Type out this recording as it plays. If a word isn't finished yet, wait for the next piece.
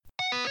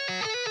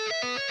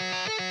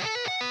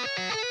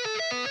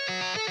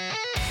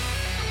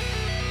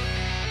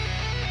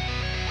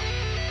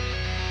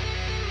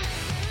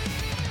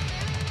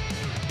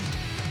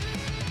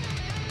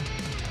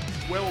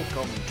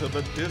Welcome to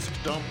the Disc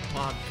Dump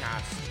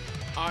Podcast.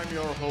 I'm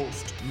your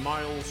host,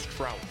 Miles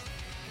Trout,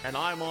 and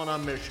I'm on a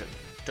mission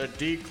to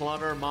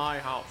declutter my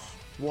house,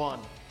 one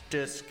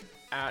disc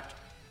at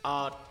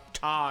a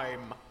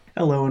time.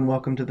 Hello and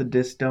welcome to the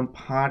Disc Dump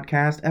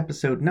Podcast,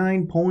 episode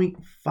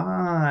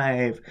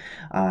 9.5.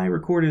 I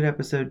recorded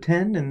episode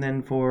 10 and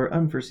then for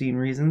unforeseen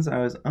reasons I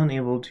was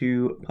unable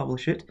to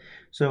publish it,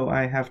 so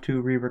I have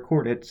to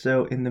re-record it.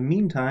 So in the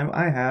meantime,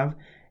 I have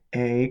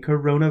a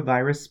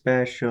coronavirus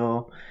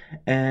special,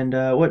 and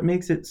what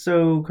makes it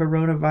so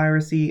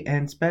coronavirus-y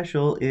and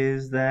special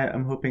is that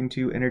I'm hoping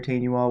to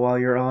entertain you all while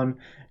you're on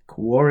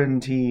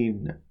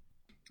quarantine.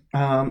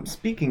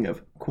 Speaking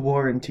of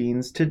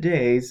quarantines,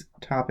 today's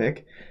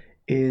topic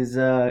is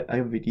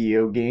a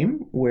video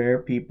game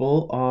where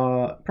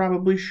people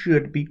probably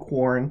should be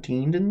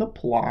quarantined in the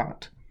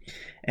plot,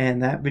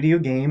 and that video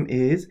game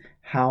is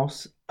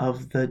House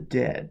of the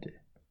Dead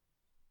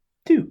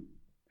 2.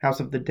 House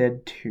of the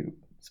Dead 2.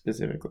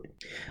 Specifically,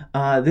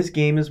 this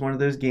game is one of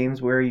those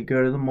games where you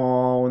go to the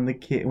mall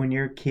when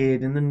you're a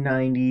kid in the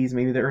 90s,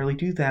 maybe the early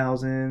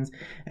 2000s,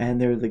 and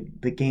they're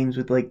the games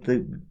with like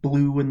the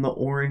blue and the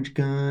orange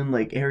gun,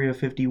 like Area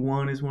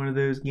 51 is one of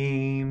those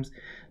games,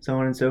 so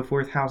on and so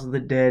forth. House of the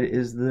Dead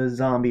is the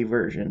zombie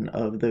version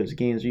of those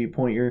games where you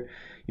point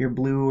your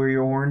blue or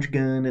your orange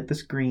gun at the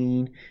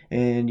screen,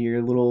 and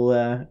your little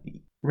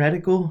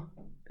reticle,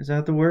 is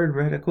that the word,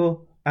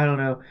 reticle? I don't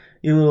know.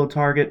 Your little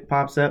target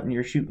pops up and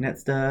you're shooting at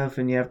stuff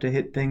and you have to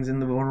hit things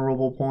in the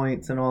vulnerable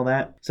points and all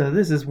that. So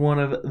this is one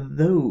of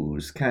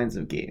those kinds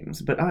of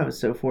games, but I was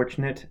so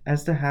fortunate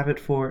as to have it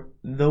for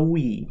the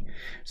Wii.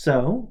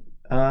 So,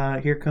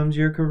 here comes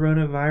your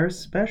coronavirus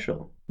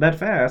special. That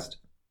fast?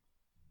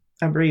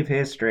 A brief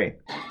history.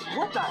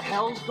 What the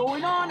hell's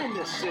going on in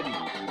this city?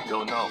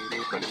 Don't know,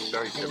 but it's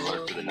very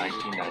similar to the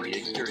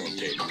 1998 Tyrion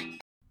tape.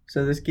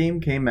 So this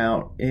game came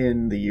out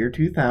in the year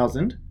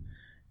 2000.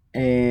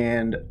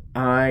 And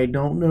I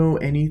don't know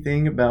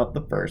anything about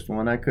the first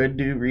one. I could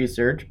do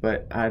research,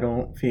 but I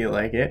don't feel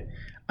like it.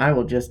 I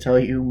will just tell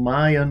you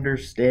my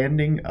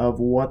understanding of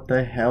what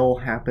the hell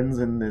happens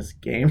in this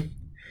game.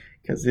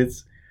 Because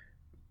it's,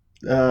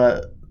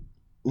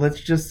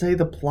 let's just say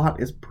the plot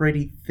is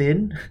pretty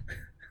thin.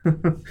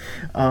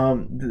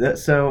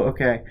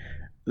 Okay.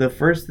 The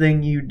first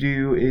thing you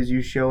do is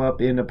you show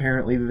up in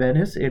apparently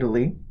Venice,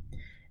 Italy.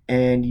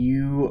 And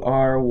you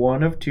are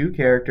one of two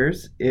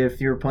characters.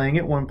 If you're playing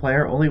it one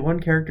player, only one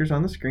character's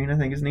on the screen. I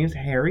think his name's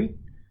Harry.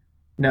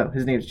 No,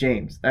 his name's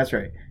James. That's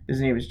right.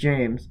 His name is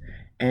James.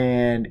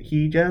 And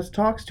he just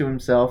talks to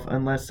himself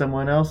unless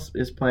someone else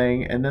is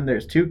playing. And then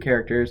there's two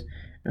characters.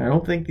 And I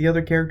don't think the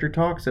other character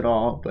talks at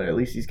all, but at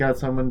least he's got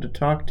someone to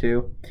talk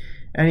to.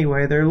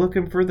 Anyway, they're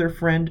looking for their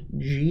friend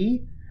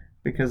G,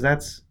 because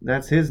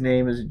that's his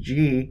name is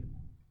G.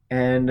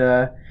 And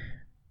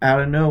out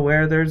of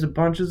nowhere, there's a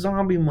bunch of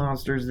zombie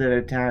monsters that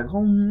attack.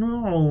 Oh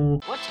no!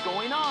 What's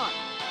going on?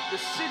 The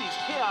city's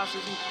chaos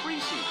is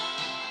increasing.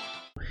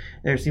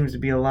 There seems to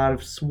be a lot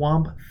of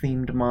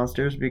swamp-themed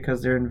monsters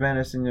because they're in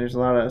Venice and there's a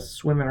lot of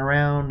swimming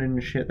around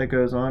and shit that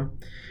goes on.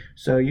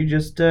 So you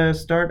just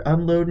start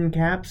unloading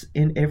caps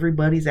in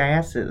everybody's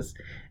asses.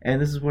 And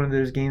this is one of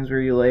those games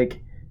where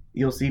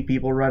you'll see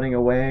people running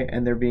away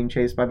and they're being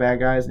chased by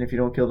bad guys, and if you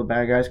don't kill the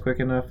bad guys quick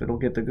enough, it'll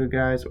get the good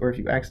guys, or if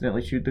you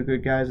accidentally shoot the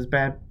good guys, it's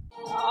bad.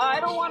 I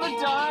don't want to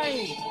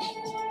die.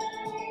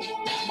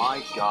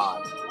 My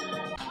God.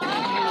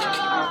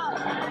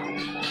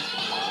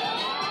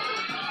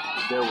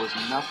 There was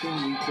nothing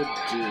we could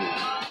do.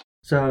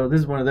 So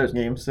this is one of those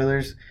games.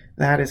 So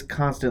that is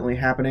constantly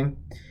happening.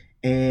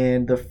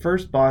 And the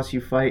first boss you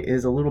fight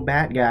is a little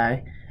bat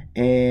guy,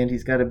 and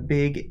he's got a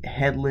big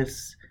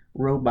headless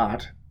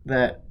robot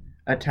that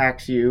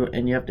attacks you,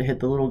 and you have to hit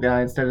the little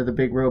guy instead of the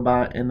big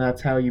robot, and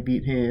that's how you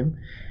beat him.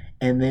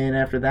 And then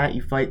after that,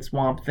 you fight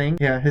Swamp Thing.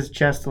 Yeah, his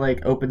chest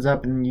opens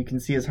up and you can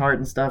see his heart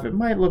and stuff. It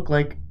might look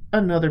like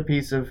another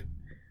piece of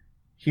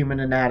human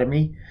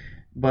anatomy,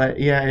 but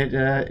yeah,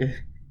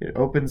 it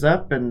opens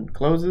up and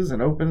closes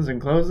and opens and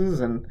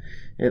closes, and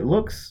it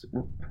looks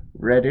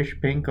reddish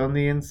pink on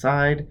the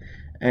inside.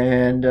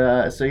 And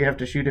so you have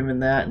to shoot him in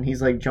that, and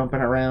he's jumping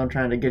around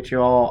trying to get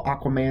you all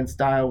Aquaman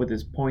style with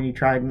his pointy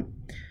trident.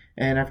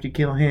 And after you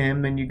kill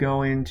him, then you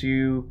go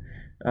into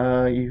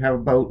you have a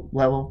boat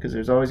level, because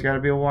there's always got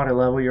to be a water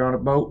level. You're on a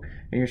boat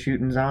and you're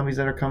shooting zombies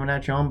that are coming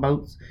at you on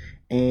boats.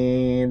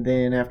 And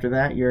then after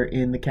that, you're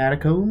in the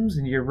catacombs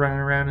and you're running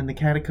around in the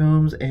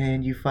catacombs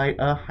and you fight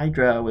a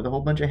Hydra with a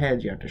whole bunch of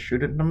heads. You have to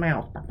shoot it in the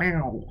mouth.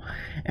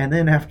 And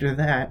then after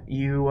that,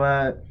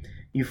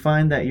 you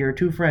find that your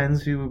two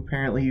friends, who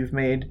apparently you've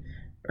made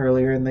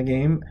earlier in the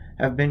game,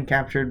 have been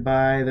captured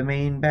by the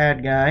main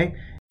bad guy.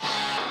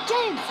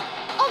 James!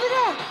 Over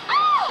there!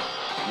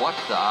 Ah! What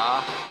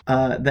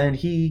the? Then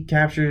he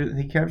captures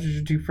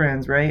your two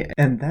friends, right?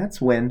 And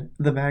that's when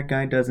the bad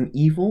guy does an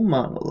evil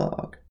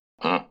monologue.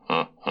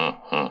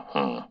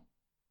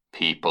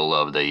 People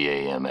of the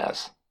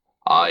AMS,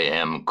 I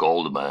am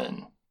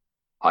Goldman.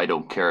 I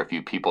don't care if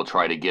you people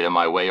try to get in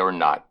my way or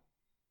not.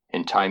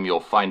 In time you'll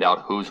find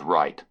out who's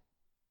right.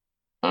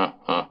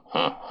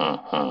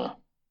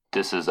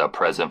 This is a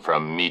present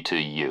from me to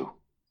you.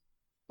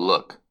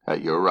 Look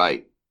at your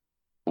right.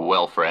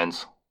 Well,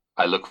 friends,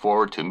 I look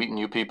forward to meeting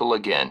you people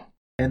again.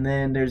 And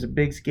then there's a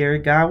big scary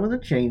guy with a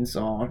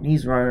chainsaw. And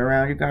he's running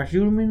around. You gotta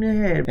shoot him in the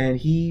head. And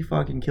he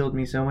fucking killed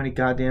me so many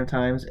goddamn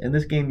times. In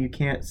this game, you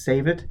can't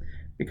save it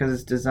because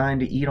it's designed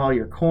to eat all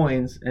your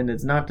coins, and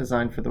it's not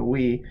designed for the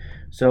Wii.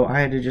 So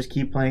I had to just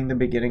keep playing the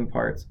beginning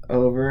parts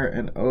over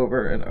and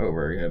over and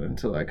over again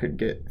until I could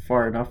get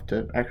far enough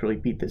to actually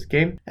beat this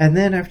game. And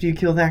then after you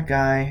kill that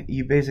guy,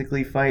 you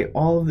basically fight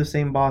all of the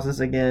same bosses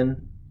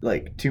again,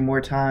 like 2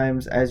 more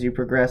times as you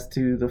progress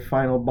to the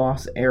final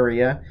boss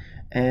area.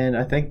 And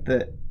I think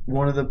that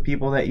one of the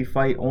people that you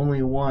fight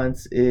only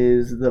once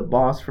is the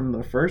boss from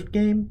the first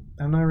game.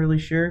 I'm not really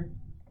sure.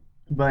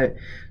 But,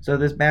 so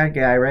this bad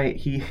guy,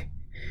 right,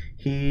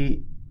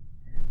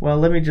 well,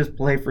 let me just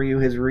play for you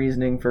his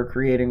reasoning for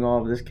creating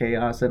all of this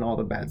chaos and all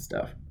the bad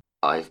stuff.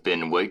 I've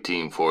been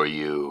waiting for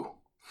you,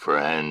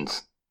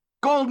 friends.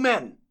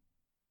 Goldman!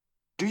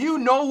 Do you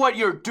know what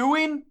you're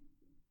doing?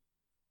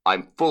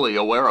 I'm fully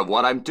aware of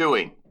what I'm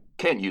doing.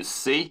 Can't you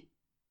see?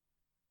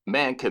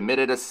 Man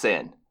committed a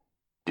sin,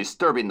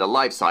 disturbing the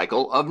life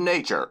cycle of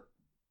nature.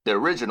 The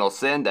original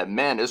sin that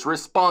man is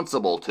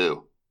responsible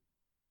to.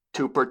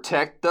 To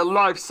protect the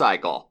life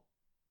cycle,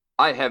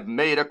 I have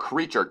made a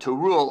creature to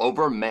rule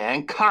over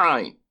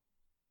mankind.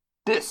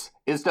 This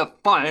is the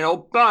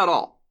final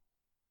battle.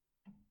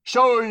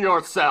 Show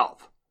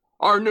yourself,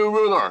 our new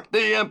ruler,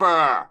 the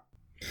Emperor.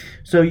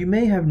 So you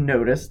may have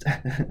noticed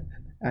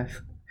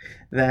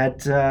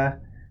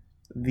that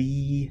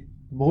the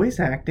voice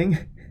acting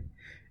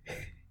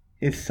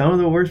is some of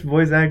the worst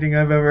voice acting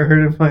I've ever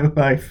heard in my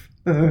life.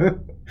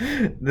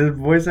 The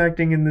voice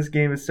acting in this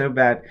game is so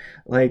bad.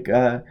 Like,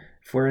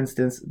 for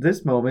instance,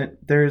 this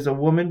moment, there's a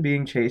woman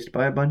being chased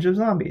by a bunch of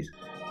zombies.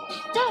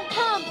 Don't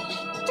come!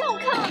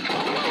 Don't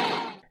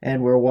come!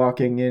 And we're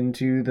walking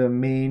into the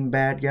main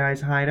bad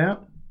guy's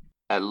hideout.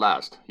 At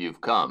last,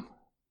 you've come.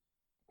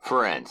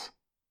 Friends,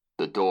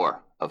 the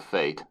door of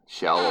fate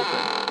shall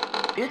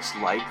open. It's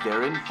like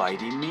they're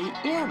inviting me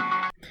in.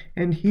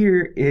 And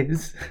here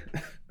is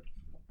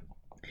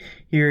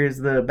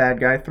the bad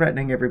guy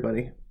threatening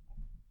everybody.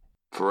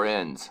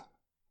 Friends,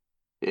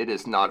 it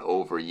is not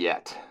over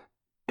yet.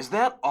 Is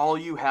that all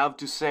you have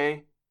to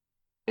say?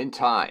 In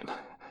time,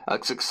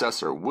 a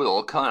successor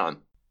will come.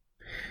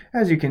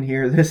 As you can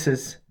hear, this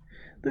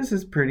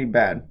is pretty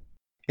bad.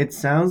 It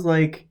sounds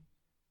like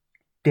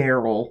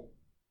Daryl,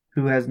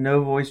 who has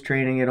no voice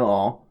training at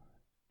all,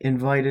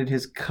 invited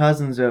his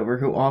cousins over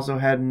who also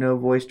had no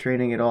voice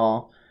training at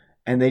all,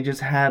 and they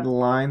just had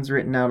lines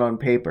written out on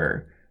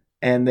paper,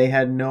 and they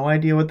had no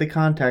idea what the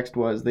context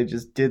was. They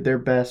just did their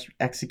best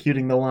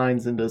executing the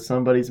lines into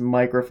somebody's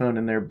microphone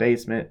in their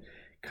basement,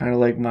 kind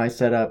of like my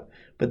setup,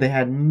 but they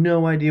had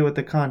no idea what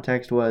the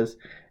context was,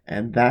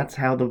 and that's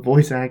how the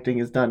voice acting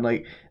is done.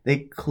 Like, they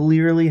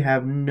clearly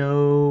have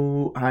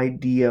no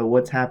idea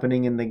what's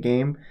happening in the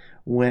game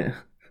when,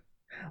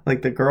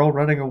 like, the girl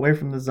running away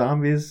from the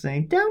zombies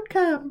saying, "Don't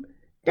come,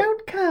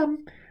 don't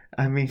come."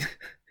 I mean,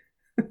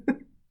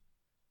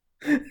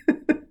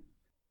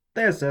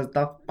 this is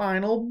the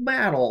final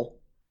battle.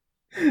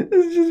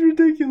 It's just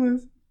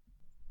ridiculous.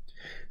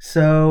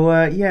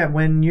 So, yeah,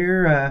 when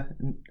you're,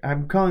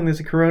 I'm calling this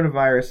a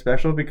coronavirus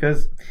special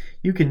because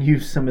you can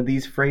use some of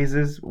these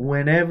phrases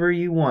whenever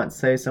you want.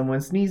 Say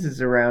someone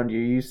sneezes around you,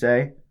 you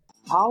say,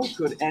 How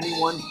could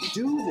anyone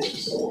do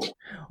this?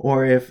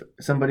 or if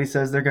somebody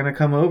says they're going to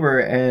come over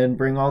and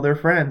bring all their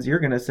friends, you're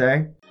going to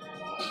say,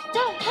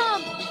 Don't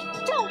come!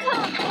 Don't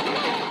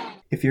come!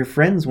 if your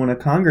friends want to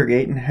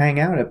congregate and hang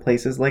out at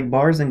places like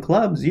bars and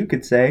clubs, you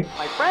could say,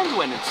 My friends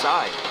went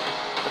inside,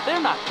 but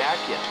they're not back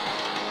yet.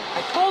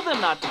 I told them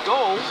not to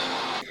go.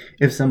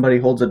 if somebody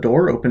holds a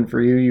door open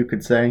for you, you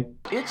could say,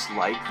 It's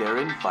like they're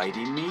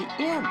inviting me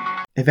in.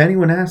 if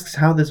anyone asks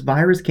how this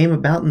virus came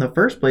about in the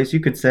first place, you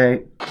could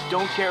say,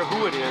 Don't care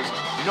who it is,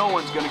 no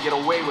one's gonna get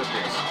away with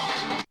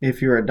this. if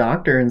you're a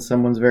doctor and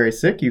someone's very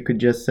sick, you could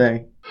just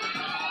say,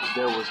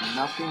 There was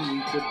nothing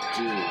we could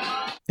do.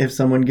 if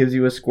someone gives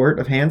you a squirt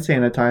of hand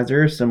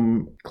sanitizer or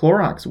some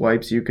Clorox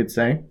wipes, you could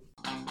say,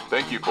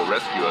 Thank you for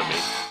rescuing me.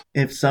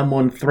 if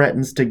someone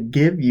threatens to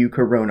give you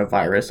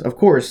coronavirus, of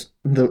course,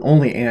 the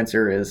only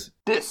answer is,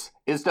 This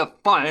is the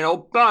final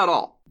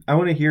battle. I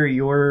want to hear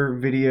your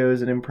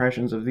videos and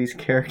impressions of these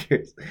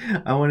characters.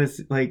 I want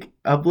to,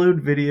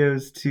 upload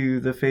videos to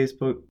the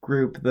Facebook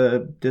group,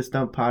 the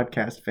Disdump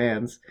Podcast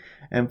fans,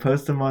 and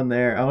post them on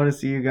there. I want to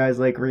see you guys,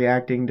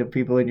 reacting to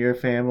people in your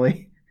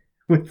family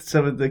with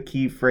some of the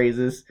key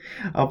phrases.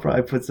 I'll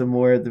probably put some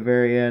more at the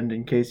very end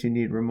in case you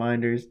need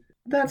reminders.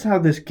 That's how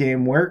this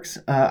game works.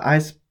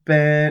 I've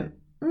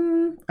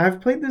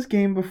played this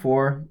game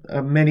before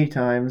many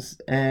times,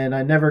 and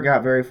I never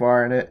got very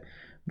far in it.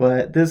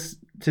 But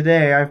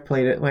today I've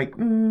played it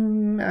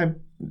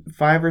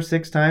 5 or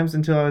 6 times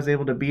until I was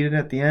able to beat it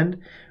at the end.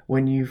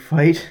 When you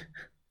fight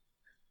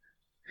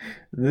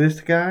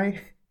this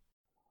guy.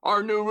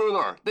 Our new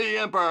ruler, the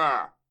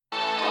Emperor!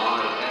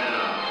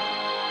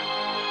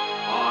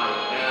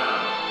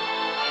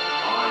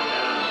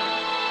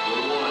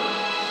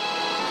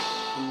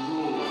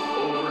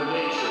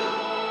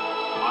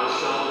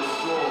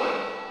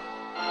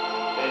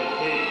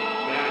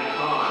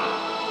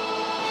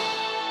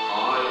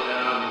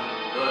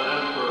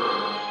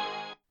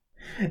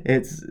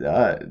 It's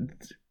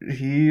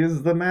he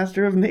is the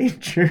master of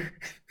nature.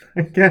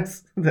 I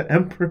guess the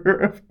emperor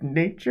of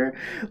nature.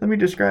 Let me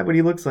describe what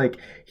he looks like.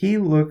 He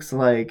looks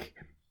like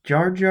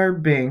Jar Jar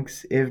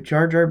Binks if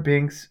Jar Jar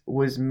Binks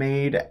was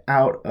made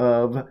out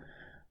of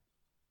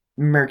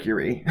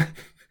mercury.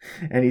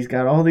 And he's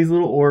got all these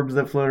little orbs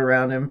that float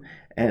around him,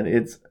 and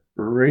it's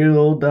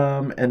real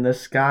dumb, and the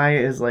sky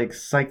is like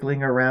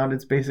cycling around.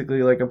 It's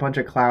basically like a bunch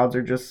of clouds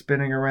are just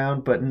spinning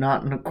around, but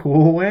not in a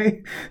cool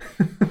way.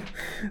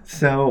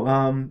 So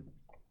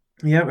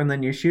yep, and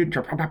then you shoot,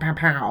 pow, pow, pow,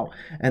 pow.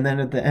 And then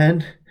at the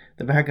end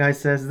the bad guy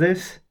says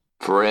this: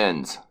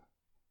 Friends,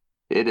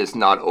 it is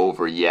not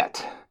over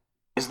yet.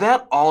 Is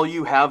that all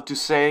you have to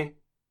say?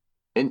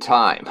 In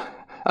time,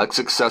 a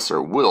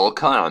successor will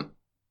come.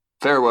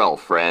 Farewell,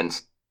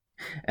 friends.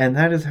 And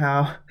that is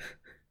how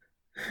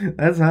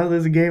that's how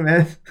this game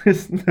ends.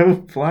 There's no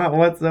plot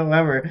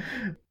whatsoever.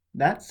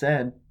 That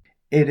said,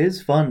 it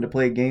is fun to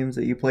play games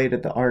that you played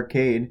at the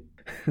arcade.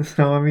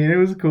 So I mean, it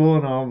was cool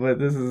and all, but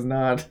this is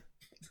not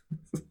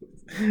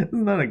it's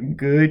not a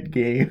good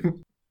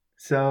game.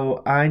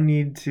 So I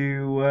need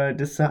to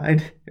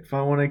decide if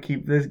I want to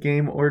keep this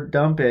game or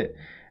dump it.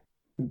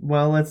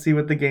 Well, let's see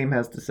what the game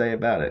has to say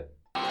about it.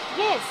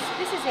 Yes,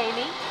 this is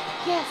Amy.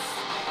 Yes.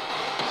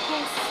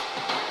 Yes.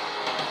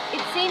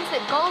 It seems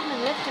that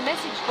Goldman left a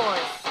message for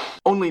us.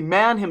 Only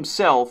man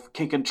himself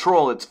can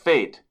control its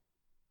fate.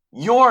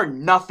 You're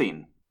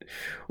nothing.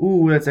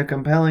 Ooh, that's a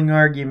compelling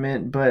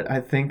argument, but I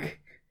think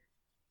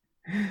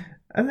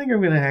I'm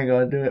gonna hang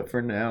on to it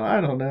for now. I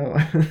don't know.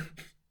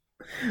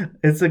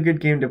 It's a good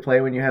game to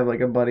play when you have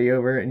like a buddy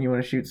over and you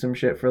want to shoot some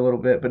shit for a little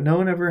bit, but no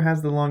one ever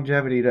has the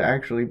longevity to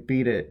actually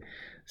beat it.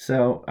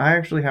 So I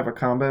actually have a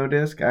combo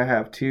disc. I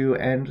have 2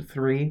 and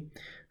 3.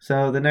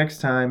 So the next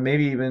time,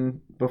 maybe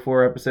even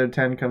before episode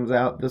 10 comes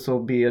out, this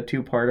will be a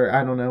 2-parter.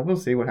 I don't know. We'll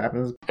see what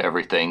happens.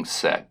 Everything's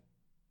set.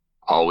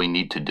 All we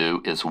need to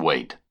do is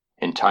wait.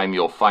 In time,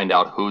 you'll find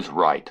out who's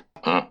right.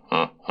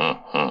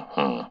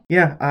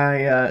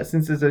 Yeah,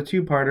 since it's a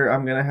 2-parter,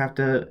 I'm gonna have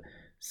to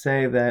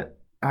say that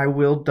I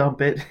will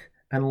dump it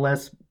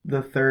unless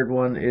the third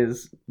one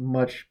is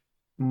much,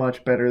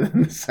 much better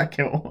than the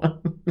second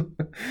one.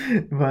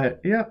 But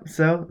yeah,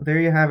 so there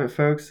you have it,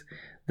 folks.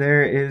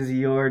 There is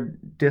your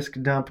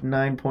Disc Dump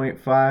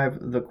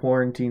 9.5, the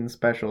quarantine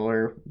special,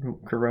 or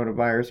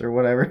coronavirus, or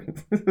whatever.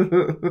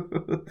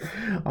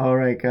 All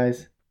right,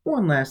 guys.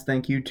 One last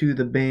thank you to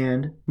the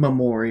band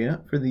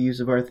Memoria for the use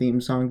of our theme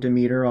song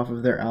Demeter off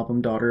of their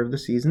album Daughter of the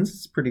Seasons.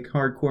 It's pretty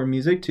hardcore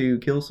music to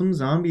kill some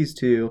zombies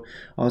to.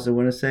 Also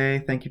want to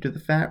say thank you to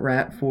the Fat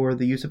Rat for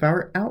the use of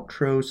our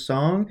outro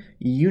song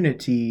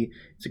Unity.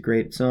 It's a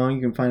great song.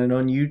 You can find it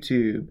on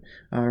YouTube.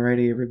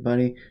 Alrighty,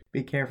 everybody.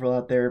 Be careful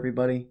out there,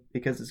 everybody,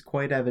 because it's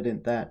quite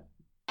evident that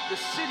The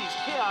city's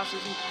chaos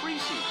is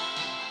increasing.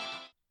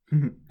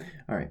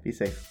 Alright, be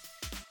safe.